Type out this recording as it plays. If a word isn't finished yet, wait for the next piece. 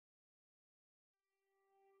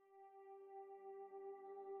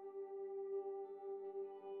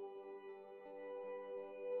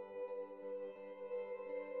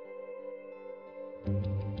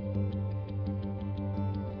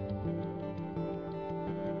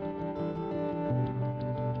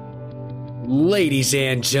Ladies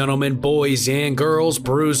and gentlemen, boys and girls,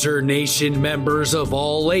 Bruiser Nation members of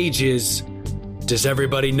all ages, does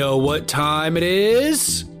everybody know what time it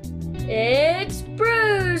is? It's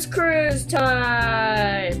Bruise Cruise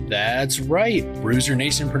time! That's right. Bruiser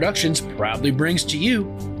Nation Productions proudly brings to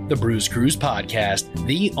you the Bruise Cruise Podcast,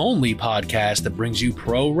 the only podcast that brings you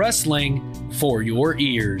pro wrestling for your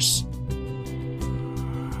ears.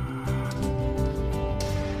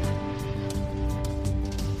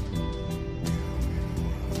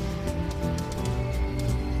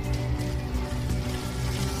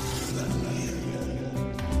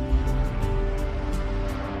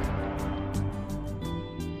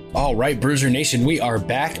 All right, Bruiser Nation, we are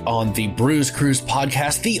back on the Bruise Cruise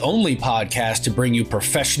Podcast, the only podcast to bring you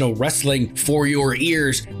professional wrestling for your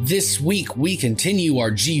ears. This week, we continue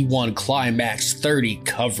our G1 Climax 30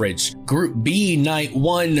 coverage. Group B Night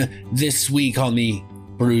 1 this week on the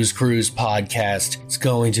Bruise Cruise Podcast. It's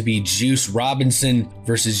going to be Juice Robinson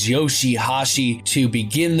versus Yoshi-Hashi to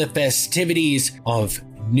begin the festivities of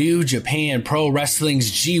New Japan Pro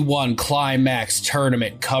Wrestling's G1 Climax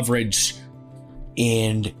tournament coverage.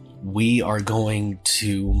 And we are going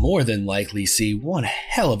to more than likely see one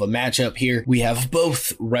hell of a matchup here. We have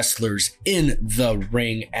both wrestlers in the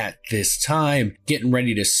ring at this time, getting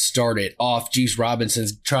ready to start it off. Juice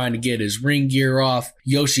Robinson's trying to get his ring gear off.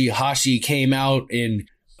 Yoshi-Hashi came out in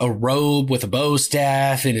a robe with a bow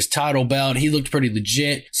staff and his title belt. He looked pretty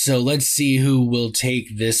legit. So let's see who will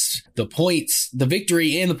take the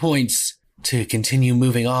victory and the points to continue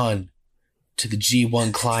moving on to the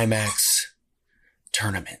G1 Climax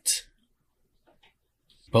tournament.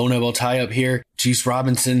 Bone elbow tie up here. Juice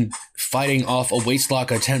Robinson fighting off a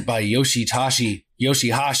waistlock attempt by Yoshi-Hashi.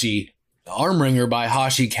 Arm wringer by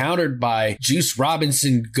Hashi, countered by Juice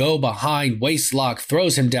Robinson. Go behind waistlock,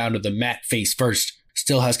 throws him down to the mat face first.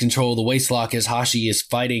 Still has control of the waistlock as Hashi is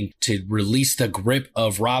fighting to release the grip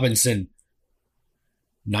of Robinson.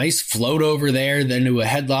 Nice float over there, then to a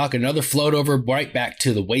headlock. Another float over, right back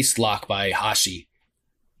to the waistlock by Hashi.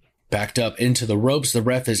 Backed up into the ropes. The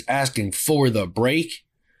ref is asking for the break.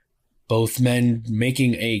 Both men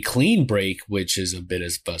making a clean break, which is a bit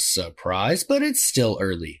of a surprise, but it's still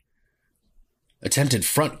early. Attempted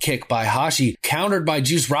front kick by Hashi, countered by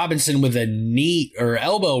Juice Robinson with a knee or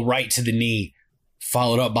elbow right to the knee,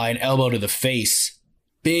 followed up by an elbow to the face.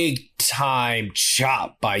 Big time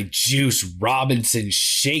chop by Juice Robinson,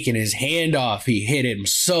 shaking his hand off. He hit him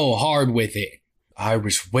so hard with it.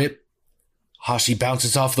 Irish whip. Hashi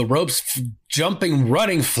bounces off the ropes, jumping,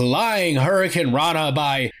 running, flying Hurricane Rana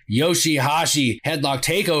by Yoshi-Hashi. Headlock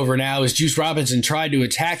takeover now as Juice Robinson tried to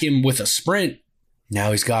attack him with a sprint.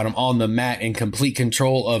 Now he's got him on the mat in complete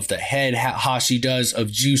control of the head. Hashi does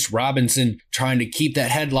of Juice Robinson, trying to keep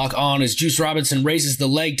that headlock on as Juice Robinson raises the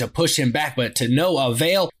leg to push him back, but to no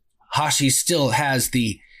avail. Hashi still has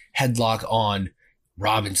the headlock on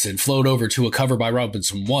Robinson. Float over to a cover by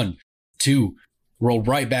Robinson. 1, 2, roll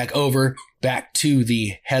right back over. Back to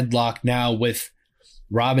the headlock now with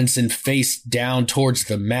Robinson face down towards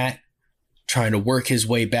the mat, trying to work his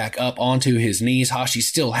way back up onto his knees. Hashi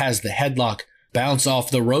still has the headlock. Bounce off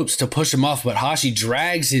the ropes to push him off, but Hashi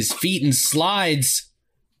drags his feet and slides,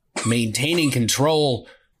 maintaining control.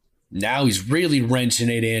 Now he's really wrenching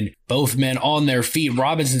it in. Both men on their feet.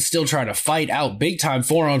 Robinson still trying to fight out. Big time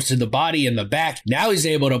forearms to the body and the back. Now he's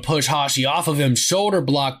able to push Hashi off of him. Shoulder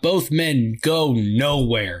block. Both men go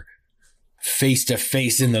nowhere. Face to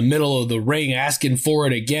face in the middle of the ring, asking for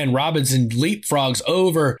it again. Robinson leapfrogs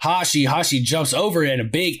over Hashi. Hashi jumps over and a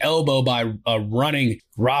big elbow by running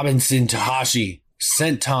Robinson to Hashi.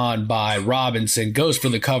 Senton by Robinson. Goes for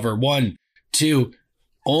the cover. 1, 2.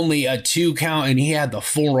 Only a 2 count, and he had the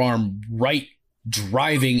forearm right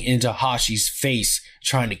driving into Hashi's face,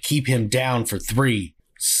 trying to keep him down for 3.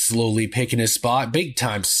 Slowly picking his spot. Big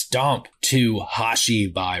time stomp to Hashi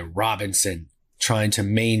by Robinson. Trying to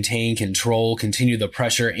maintain control, continue the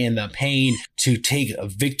pressure and the pain to take a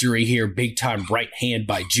victory here. Big time right hand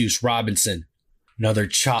by Juice Robinson. Another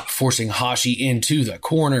chop forcing Hashi into the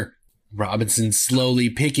corner. Robinson slowly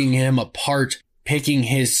picking him apart, picking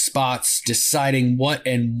his spots, deciding what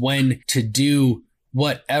and when to do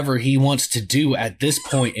whatever he wants to do at this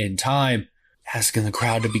point in time. Asking the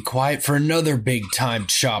crowd to be quiet for another big time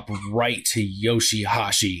chop right to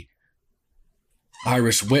Yoshi-Hashi.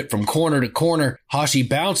 Irish whip from corner to corner. Hashi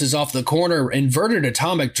bounces off the corner. Inverted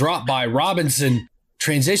atomic drop by Robinson.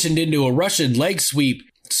 Transitioned into a Russian leg sweep.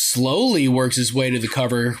 Slowly works his way to the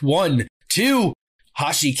cover. 1, 2.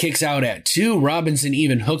 Hashi kicks out at 2. Robinson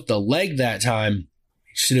even hooked the leg that time.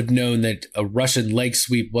 Should have known that a Russian leg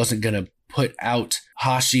sweep wasn't going to put out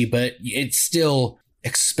Hashi, but it's still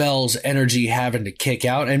expels energy having to kick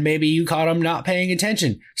out, and maybe you caught him not paying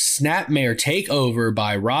attention. Snapmare takeover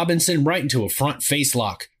by Robinson right into a front face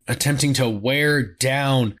lock, attempting to wear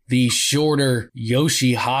down the shorter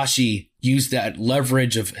Yoshihashi. Used that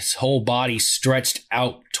leverage of his whole body stretched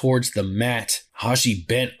out towards the mat. Hashi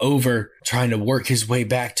bent over, trying to work his way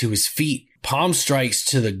back to his feet. Palm strikes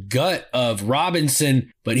to the gut of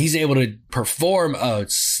Robinson, but he's able to perform a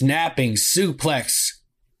snapping suplex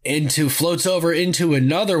floats over into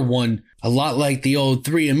another one, a lot like the old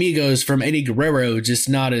Three Amigos from Eddie Guerrero, just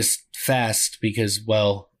not as fast because,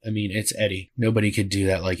 well, I mean, it's Eddie. Nobody could do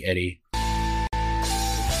that like Eddie.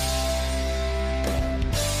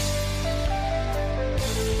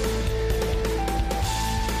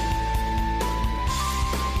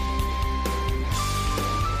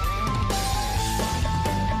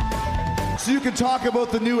 So you can talk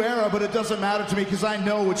about the new era, but it doesn't matter to me because I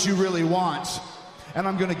know what you really want. And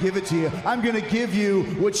I'm going to give it to you. I'm going to give you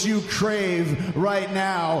what you crave right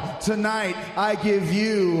now. Tonight, I give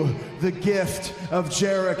you the gift of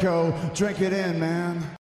Jericho. Drink it in, man.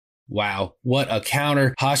 Wow, what a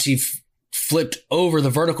counter. Hashi flipped over the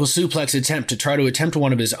vertical suplex attempt to try to attempt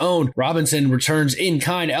one of his own. Robinson returns in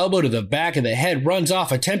kind, elbow to the back of the head, runs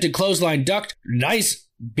off, attempted clothesline, ducked. Nice,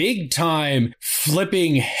 big time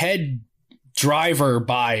flipping head driver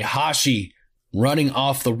by Hashi. Running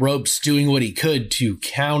off the ropes, doing what he could to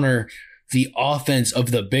counter the offense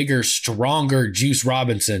of the bigger, stronger Juice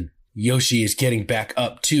Robinson. Yoshi is getting back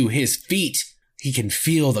up to his feet. He can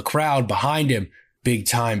feel the crowd behind him. Big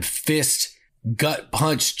time fist, gut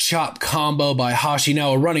punch, chop combo by Hashi.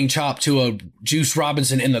 Now a running chop to a Juice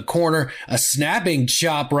Robinson in the corner. A snapping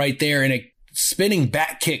chop right there and a spinning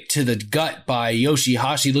back kick to the gut by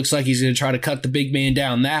Yoshihashi. Looks like he's going to try to cut the big man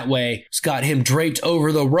down that way. It's got him draped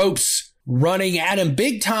over the ropes. Running at him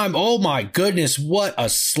big time. Oh my goodness, what a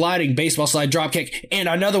sliding baseball slide dropkick. And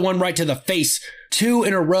another one right to the face. 2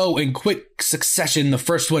 in a row in quick succession. The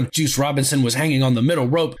first one, Juice Robinson was hanging on the middle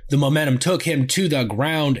rope. The momentum took him to the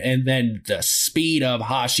ground, and then the speed of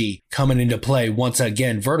Hashi coming into play once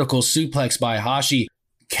again. Vertical suplex by Hashi.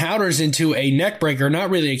 Counters into a neck breaker.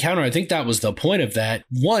 Not really a counter. I think that was the point of that.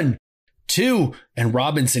 1, 2, and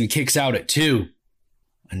Robinson kicks out at 2.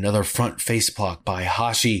 Another front face block by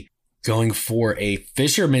Hashi. Going for a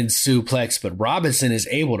fisherman suplex, but Robinson is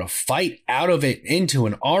able to fight out of it into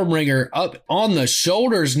an arm wringer up on the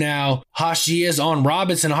shoulders now. Hashi is on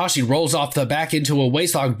Robinson. Hashi rolls off the back into a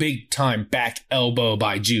waistlock. Big time back elbow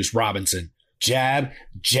by Juice Robinson. Jab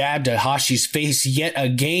to Hashi's face yet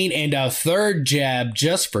again, and a third jab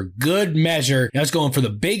just for good measure. Now it's going for the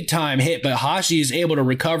big time hit, but Hashi is able to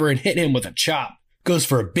recover and hit him with a chop. Goes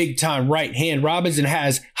for a big time right hand. Robinson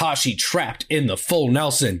has Hashi trapped in the full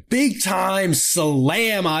Nelson. Big time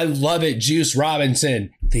slam. I love it. Juice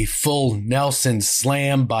Robinson. The full Nelson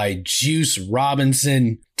slam by Juice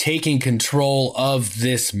Robinson, taking control of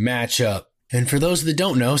this matchup. And for those that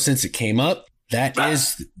don't know, since it came up, that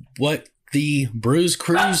is what the Bruise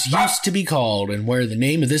Cruise used to be called, and where the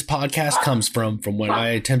name of this podcast comes from when I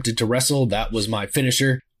attempted to wrestle. That was my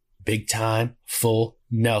finisher. Big time full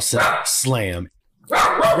Nelson slam.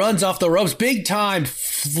 Runs off the ropes, big time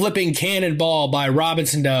flipping cannonball by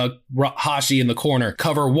Robinson to Hashi in the corner.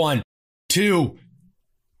 Cover 1, 2.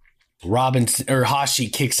 Hashi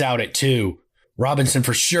kicks out at 2. Robinson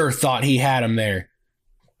for sure thought he had him there.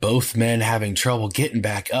 Both men having trouble getting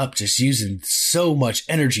back up, just using so much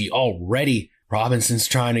energy already. Robinson's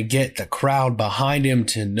trying to get the crowd behind him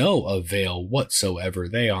to no avail whatsoever.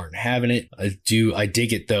 They aren't having it. I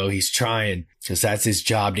dig it though. He's trying, because that's his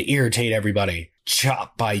job, to irritate everybody.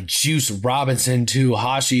 Chop by Juice Robinson to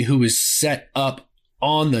Hashi, who is set up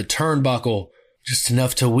on the turnbuckle. Just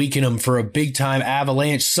enough to weaken him for a big time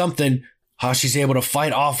avalanche something. Hashi's able to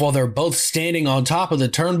fight off while they're both standing on top of the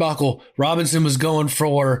turnbuckle. Robinson was going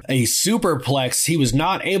for a superplex. He was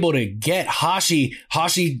not able to get Hashi.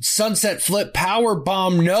 Hashi sunset flip power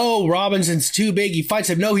bomb. No, Robinson's too big. He fights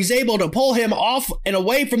him. No, he's able to pull him off and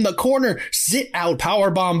away from the corner. Sit out power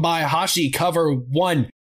bomb by Hashi. Cover 1,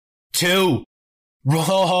 2.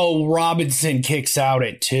 Oh, Robinson kicks out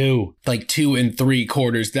at 2. Like 2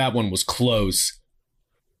 3/4. That one was close.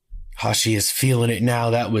 Hashi is feeling it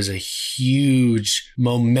now. That was a huge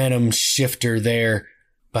momentum shifter there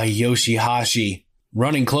by Yoshihashi.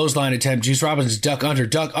 Running clothesline attempt. Juice Robinson's duck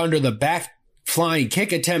under the back flying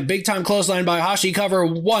kick attempt. Big time clothesline by Hashi. Cover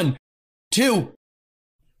 1, 2.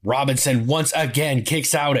 Robinson once again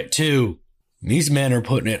kicks out at 2. These men are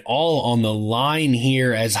putting it all on the line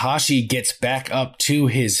here as Hashi gets back up to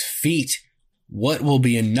his feet. What will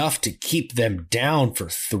be enough to keep them down for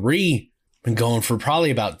 3? Been going for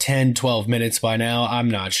probably about 10, 12 minutes by now. I'm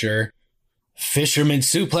not sure. Fisherman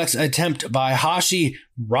suplex attempt by Hashi.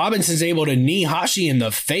 Robinson's able to knee Hashi in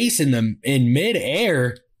the face in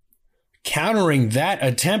midair, countering that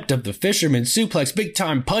attempt of the fisherman suplex. Big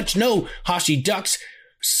time punch. No, Hashi ducks.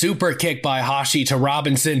 Super kick by Hashi to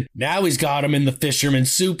Robinson. Now he's got him in the fisherman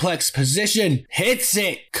suplex position. Hits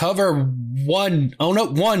it. Cover one. Oh no,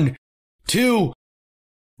 1, 2.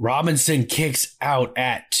 Robinson kicks out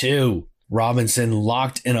at 2. Robinson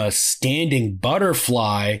locked in a standing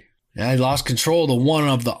butterfly. Now he lost control of one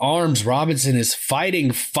of the arms. Robinson is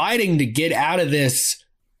fighting to get out of this.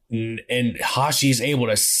 And Hashi's able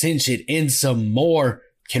to cinch it in some more.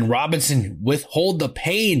 Can Robinson withhold the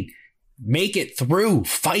pain? Make it through,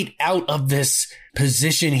 fight out of this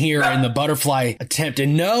position here in the butterfly attempt.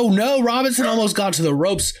 And no, Robinson almost got to the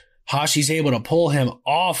ropes. Hashi's able to pull him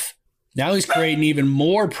off. Now he's creating even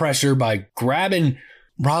more pressure by grabbing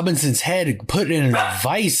Robinson's head and putting it in a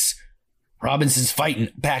vice. Robinson's fighting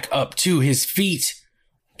back up to his feet.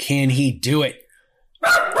 Can he do it?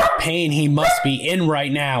 Pain he must be in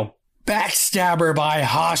right now. Backstabber by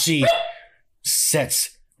Hashi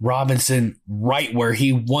sets Robinson right where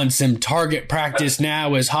he wants him. Target practice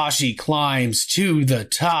now as Hashi climbs to the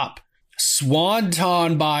top.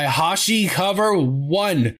 Swanton by Hashi. Cover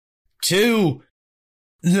 1, 2.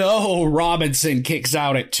 No, Robinson kicks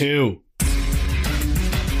out at 2.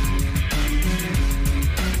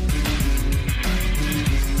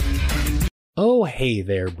 Oh, hey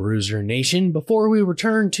there, Bruiser Nation. Before we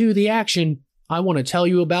return to the action, I want to tell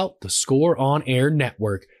you about the Score On Air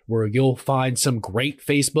Network, where you'll find some great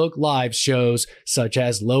Facebook Live shows such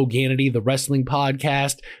as Loganity, the Wrestling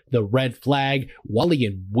Podcast, The Red Flag, Wally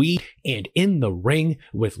and Wee, and In the Ring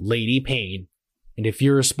with Lady Payne. And if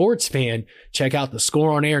you're a sports fan, check out the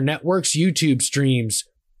Score On Air Network's YouTube streams.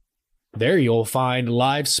 There you'll find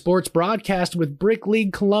live sports broadcast with Brick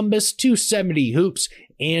League Columbus, 270 Hoops,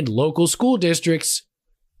 and local school districts.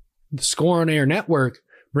 The Score On Air Network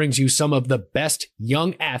brings you some of the best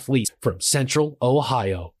young athletes from Central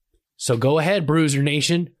Ohio. So go ahead, Bruiser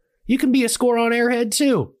Nation. You can be a Score On Air head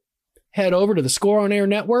too. Head over to the Score On Air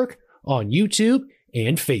Network on YouTube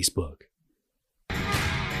and Facebook.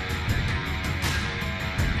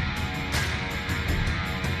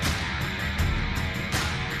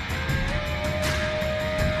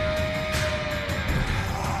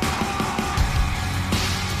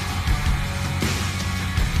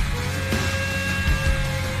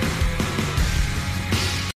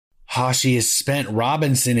 Hashi is spent.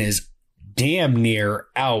 Robinson is damn near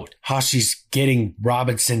out. Hashi's getting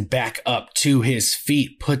Robinson back up to his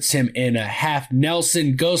feet, puts him in a half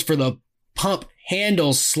Nelson, goes for the pump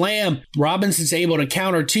handle slam. Robinson's able to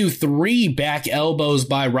counter 2, 3 back elbows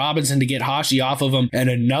by Robinson to get Hashi off of him, and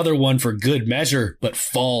another one for good measure, but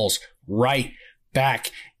falls right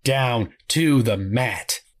back down to the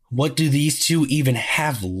mat. What do these two even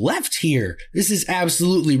have left here? This is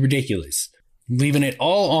absolutely ridiculous. Leaving it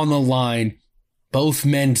all on the line. Both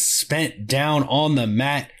men spent down on the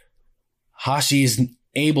mat. Hashi is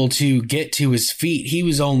able to get to his feet. He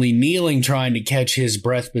was only kneeling trying to catch his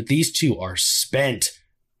breath, but these two are spent.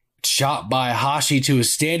 Chop by Hashi to a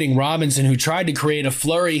standing Robinson who tried to create a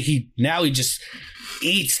flurry. He just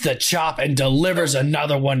eats the chop and delivers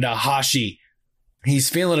another one to Hashi. He's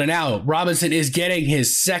feeling it out. Robinson is getting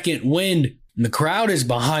his second wind. And the crowd is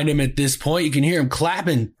behind him at this point. You can hear him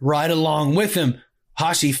clapping right along with him.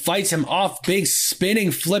 Hashi fights him off. Big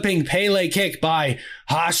spinning, flipping Pele kick by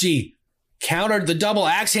Hashi. Countered the double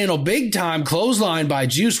axe handle. Big time clothesline by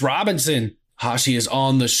Juice Robinson. Hashi is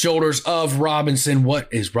on the shoulders of Robinson. What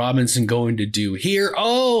is Robinson going to do here?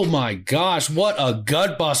 Oh my gosh, what a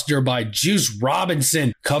gut buster by Juice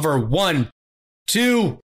Robinson. Cover 1,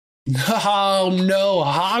 2. Oh no,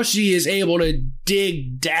 Hashi is able to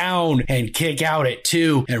dig down and kick out at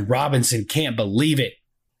 2, and Robinson can't believe it.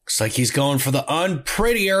 Looks like he's going for the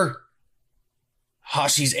unprettier.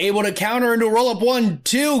 Hashi's able to counter into a roll-up 1,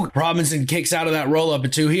 2. Robinson kicks out of that roll-up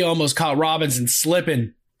at 2. He almost caught Robinson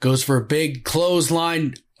slipping. Goes for a big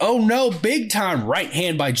clothesline. Oh no, big time right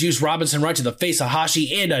hand by Juice Robinson right to the face of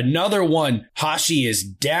Hashi, and another one. Hashi is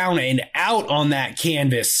down and out on that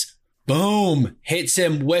canvas. Boom. Hits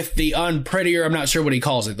him with the unprettier. I'm not sure what he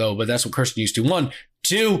calls it though, but that's what Christian used to. 1,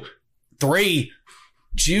 2, 3.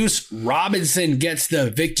 Juice Robinson gets the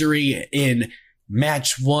victory in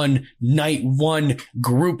match 1, night 1,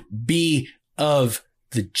 group B of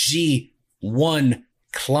the G1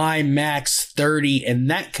 Climax 30.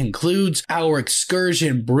 And that concludes our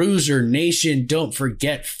excursion, Bruiser Nation. Don't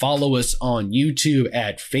forget, follow us on YouTube,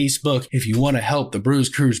 at Facebook. If you want to help the Bruise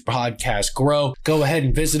Cruise podcast grow, go ahead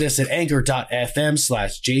and visit us at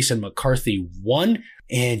anchor.fm/Jason McCarthy 1,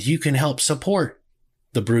 and you can help support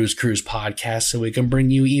the Bruise Cruise podcast so we can bring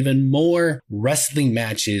you even more wrestling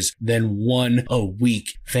matches than one a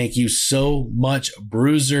week. Thank you so much,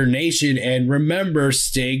 Bruiser Nation. And remember,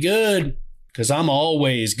 stay good, because I'm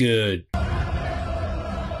always good.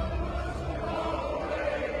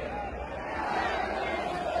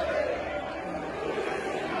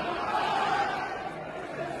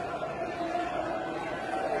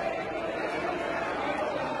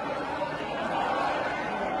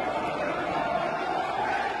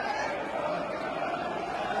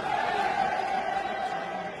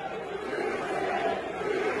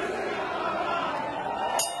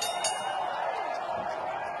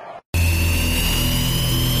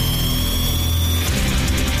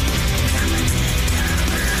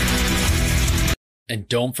 And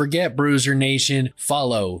don't forget, Bruiser Nation,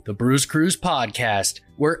 follow the Bruise Cruise podcast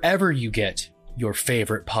wherever you get your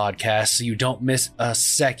favorite podcasts so you don't miss a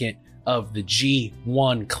second of the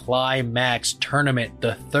G1 Climax Tournament,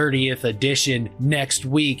 the 30th edition. Next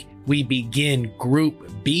week, we begin Group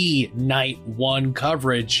B Night 1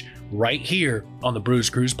 coverage right here on the Bruise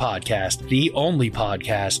Cruise podcast, the only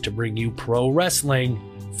podcast to bring you pro wrestling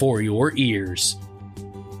for your ears.